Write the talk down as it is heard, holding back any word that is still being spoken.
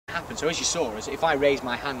happen. So as you saw, if I raise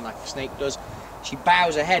my hand like a snake does, she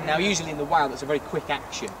bows her head. Now usually in the wild that's a very quick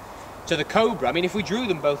action. To the cobra, I mean, if we drew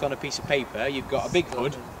them both on a piece of paper, you've got a big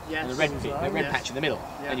hood and a red bit, the red patch in the middle,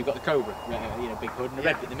 and you've got the cobra, you know, big hood and a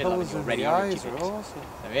red bit in the middle. And you're ready on it. So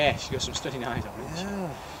yeah, she's got some stunning eyes on it. Yeah.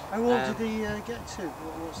 How old did he get to?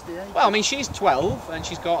 What's the age? Well, I mean, she's 12 and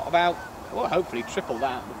she's got about, well, hopefully triple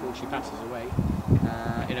that before she passes away.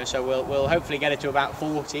 You know, so we'll hopefully get her to about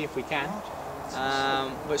 40 if we can.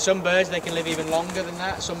 But some birds, they can live even longer than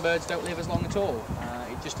that. Some birds don't live as long at all.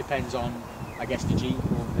 It just depends on, I guess, the gene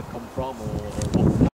pool they've come from or what